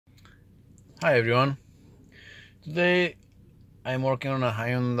Hi everyone. Today I'm working on a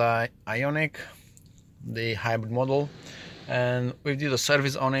Hyundai Ioniq, the hybrid model, and we did a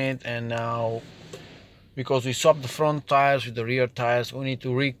service on it, and now because we swapped the front tires with the rear tires, we need to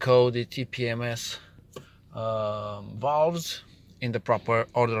recode the TPMS valves in the proper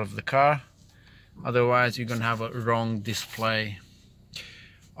order of the car. Otherwise you're gonna have a wrong display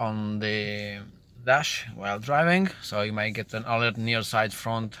on the dash while driving, so you might get an alert near side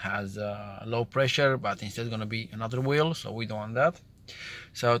front has low pressure, but instead going to be another wheel, so we don't want that.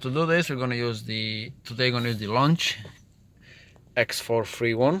 So to do this, we're going to use the Launch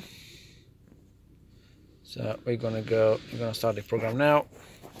X431. So we're going to start the program now.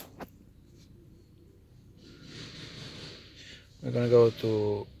 We're going to go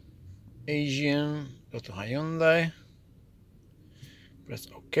to Asian, go to Hyundai, press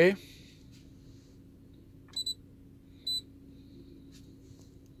OK.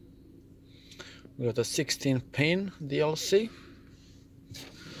 We got a 16-pin DLC.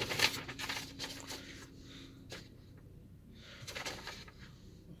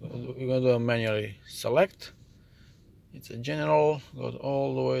 We're going to manually select. It's a general, goes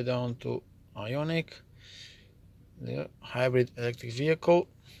all the way down to Ioniq, the hybrid electric vehicle,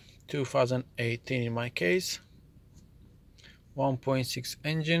 2018 in my case, 1.6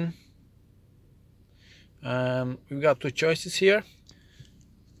 engine. We've got two choices here.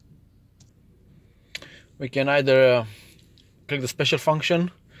 We can either click the special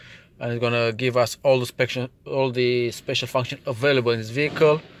function, and it's gonna give us all the special function available in this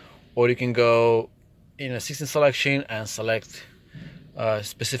vehicle, or you can go in a system selection and select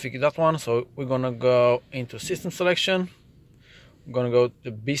specifically that one. So we're gonna go into system selection. We're gonna go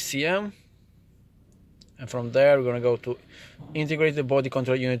to BCM, and from there we're gonna go to integrated body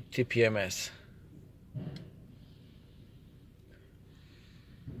control unit TPMS.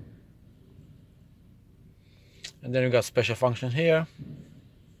 And then we got special function here,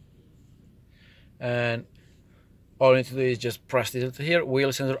 and all you need to do is just press this here,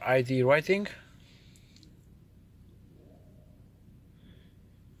 wheel sensor ID writing.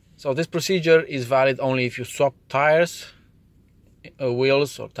 So this procedure is valid only if you swap tires,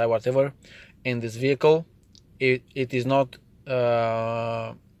 wheels or tire whatever in this vehicle. It is not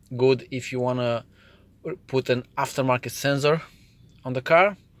good if you want to put an aftermarket sensor on the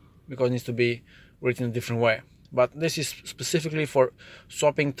car, because it needs to be written a different way. But this is specifically for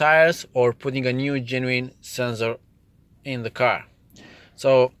swapping tires or putting a new genuine sensor in the car.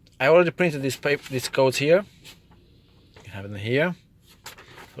 So I already printed these codes here. You can have them here.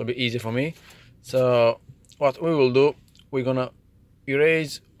 It'll be easy for me. So what we will do, we're gonna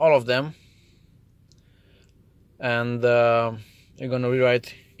erase all of them, and we're gonna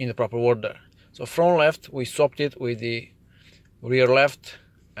rewrite in the proper order. So front left, we swapped it with the rear left,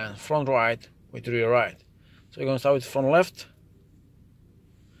 and front right with rear right. So we're going to start with front left,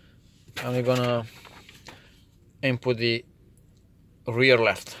 and we're going to input the rear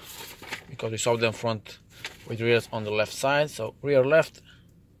left, because we swapped them front with rears on the left side. So rear left,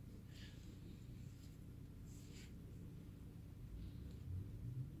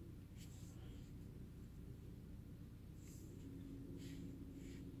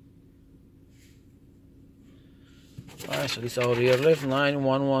 alright, so this is our rear left,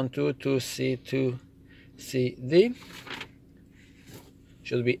 91122C2 CD,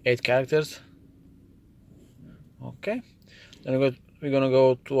 should be 8 characters. Okay, then we're gonna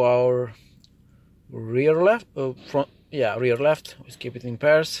go to our rear left, rear left. Let's keep it in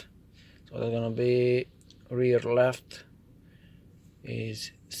pairs. So that's gonna be rear left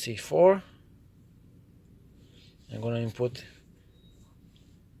is C4. I'm gonna input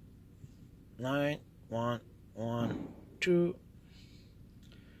 9112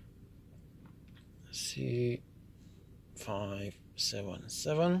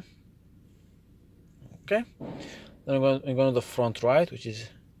 C577. Okay, then we're going to the front right, which is,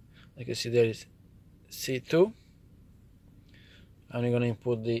 like you see there, is C2, and we're going to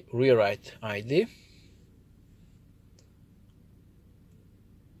input the rear right ID.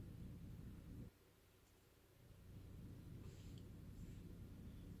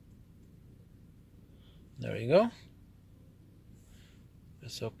 There we go.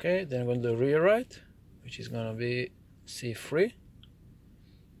 That's okay. Then we're going to the rear right, which is going to be C3,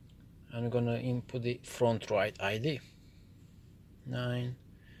 and we're going to input the front right ID,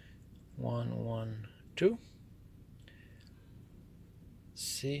 9112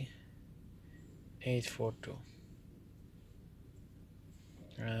 C842,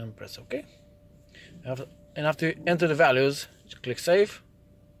 and press OK. And after you enter the values, just click Save.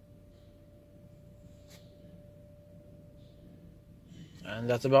 And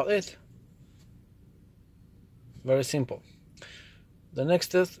that's about it. very simple. The next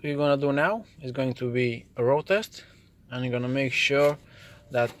test we're gonna do now is going to be a road test, and you're gonna make sure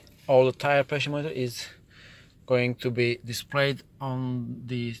that all the tire pressure meter is going to be displayed on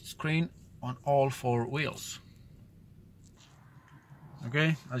the screen on all 4 wheels.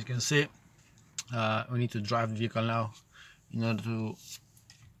 Okay, as you can see, we need to drive the vehicle now in order to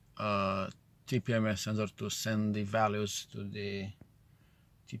TPMS sensor to send the values to the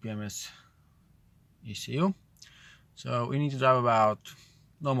TPMS ECU. So we need to drive about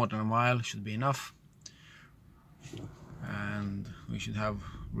no more than a mile, should be enough, and we should have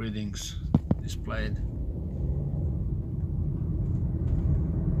readings displayed.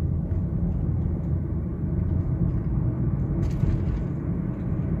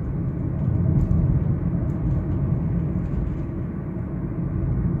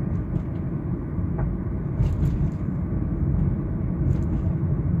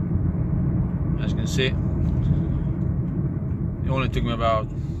 As you can see, it only took me about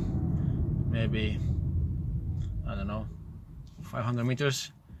maybe, I don't know, 500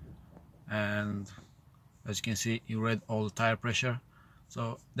 meters, and as you can see, you read all the tire pressure,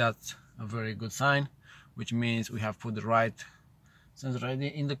 so that's a very good sign, which means we have put the right sensor ID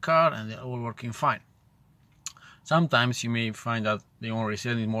in the car and they're all working fine. Sometimes you may find that the only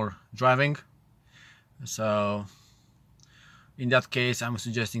reset is more driving, so in that case I'm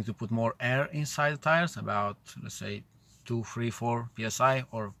suggesting to put more air inside the tires, about, let's say, 2, 3, 4 psi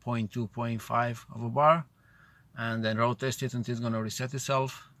or 0.2, 0.5 of a bar, and then road test it until it's going to reset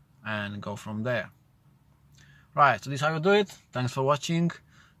itself and go from there. Right, so this is how you do it. Thanks for watching,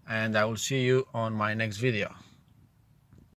 and I will see you on my next video.